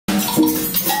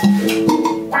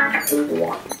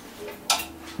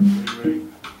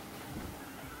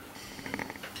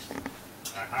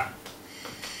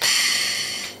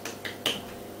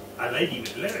lady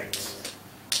with lyrics.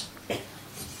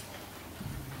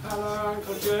 Hello,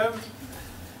 Uncle Jim.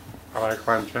 Hello,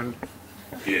 Quentin.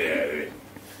 Yeah.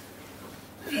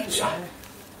 You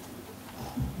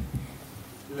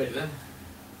ready then?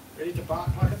 Ready to bark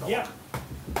like a dog? Yeah.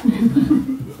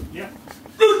 Yeah.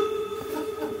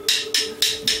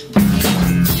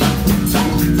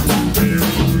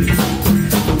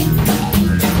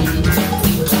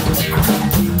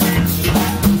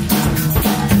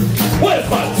 Where's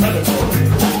my telephone?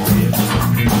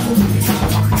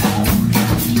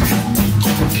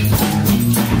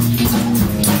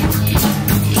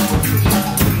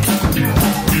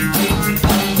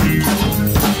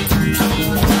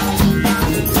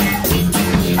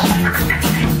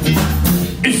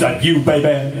 Is that you, baby?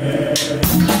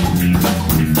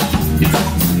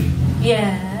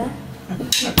 Yeah.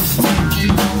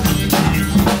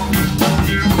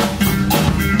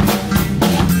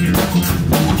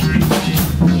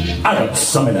 I got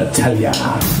something to tell ya.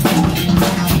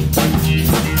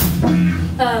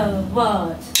 Oh,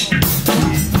 what?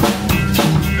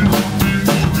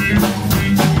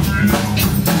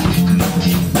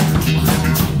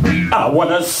 I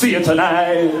wanna see you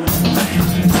tonight.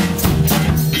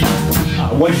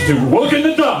 I want you to walk in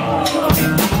the dark.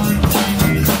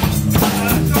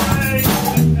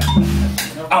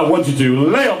 I want you to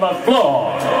lay on the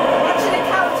floor.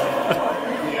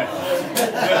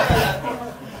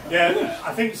 Yeah,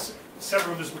 I think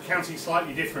several of us were counting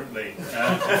slightly differently.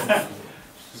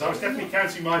 Because I was definitely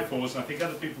counting my fours, and I think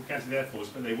other people counted their fours,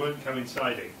 but they weren't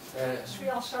coinciding. Should we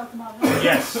all shout them out?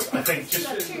 Yes, I think just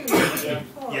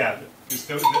yeah.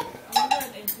 Just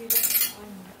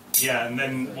yeah, and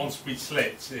then once we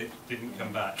slipped, it didn't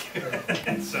come back.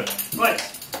 So, right.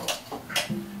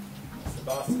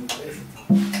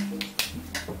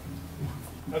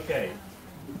 Okay.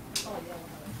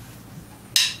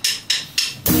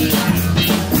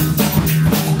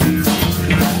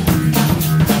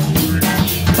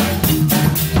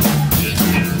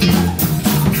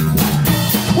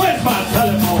 Where's my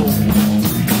telephone?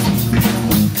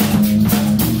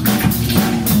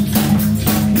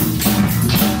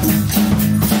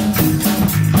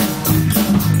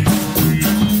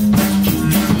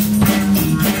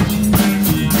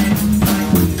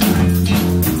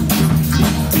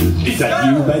 Is that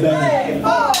you, baby?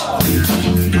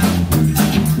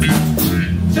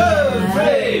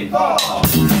 3, 4.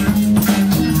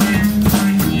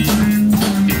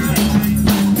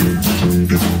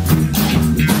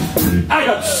 I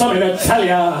got something to tell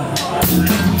ya.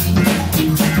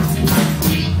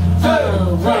 2,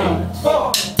 3,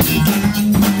 4.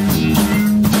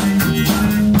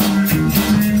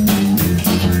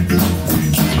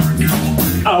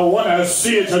 I wanna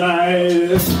see you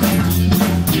tonight.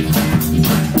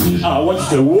 I want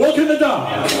you to walk in the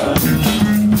dark.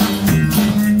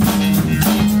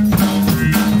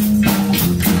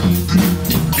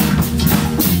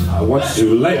 I want you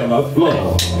to lay on the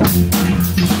floor.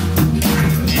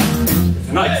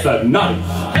 Tonight's the night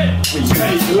we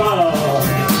make love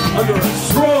under a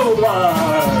strobe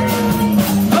light,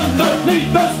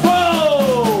 underneath the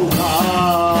strobe light.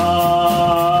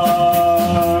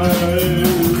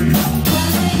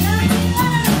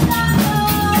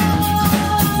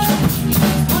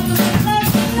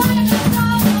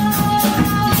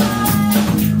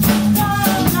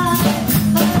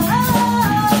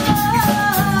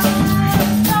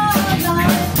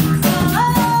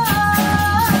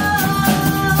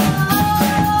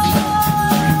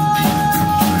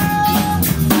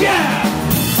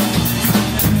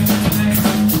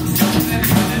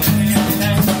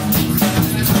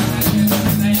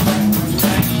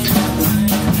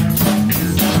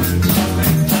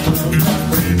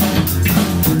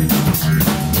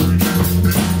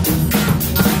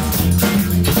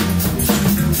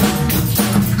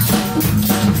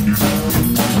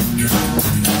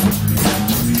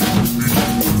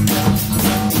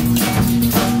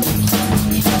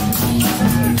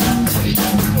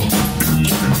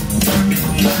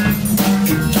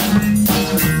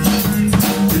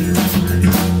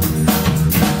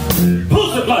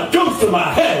 To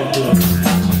my head,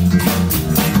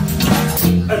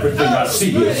 everything I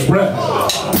see is red.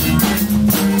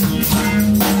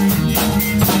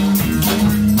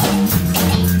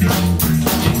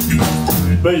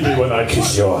 Baby, when I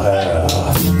kiss your hair,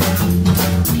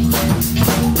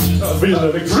 I feel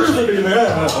electricity in the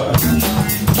air.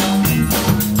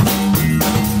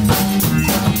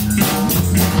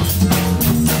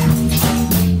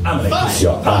 I'm gonna kiss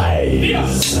your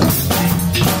eyes.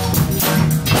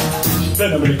 Then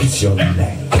I'm gonna kiss your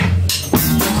neck.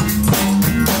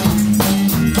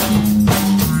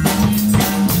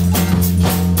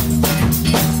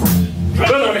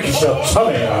 Come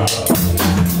here.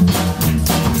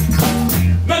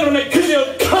 Men will make you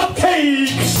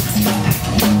cupcakes.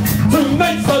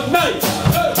 Tonight's the night.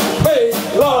 Make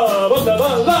love under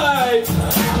the light.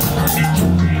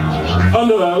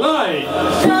 Under the light.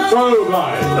 Strobe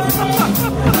light.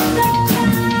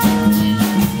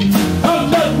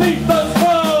 Underneath the strobe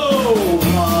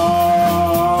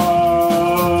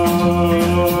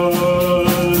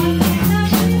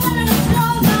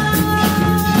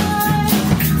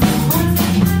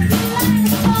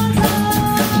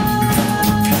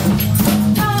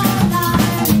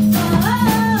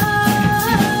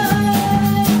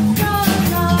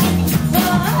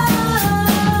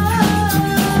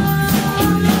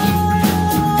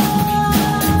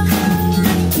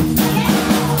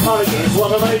I just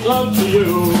wanna make love to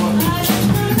you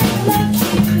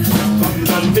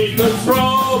underneath the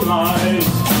strobe light.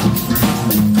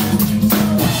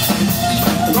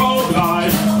 Strobe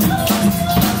light.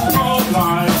 Strobe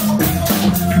light.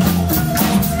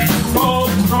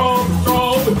 Strobe, strobe,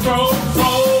 strobe, strobe,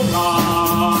 strobe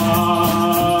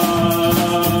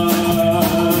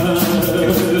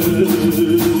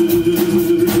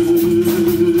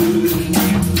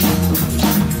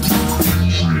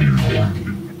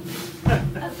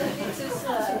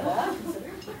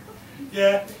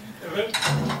Yeah, but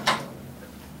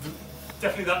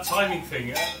definitely that timing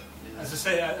thing. As I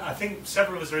say, I think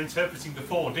several of us are interpreting the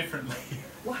 4 differently.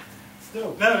 What?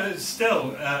 Still? No, it's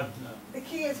still. The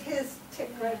key is his tick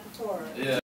repertoire. Yeah.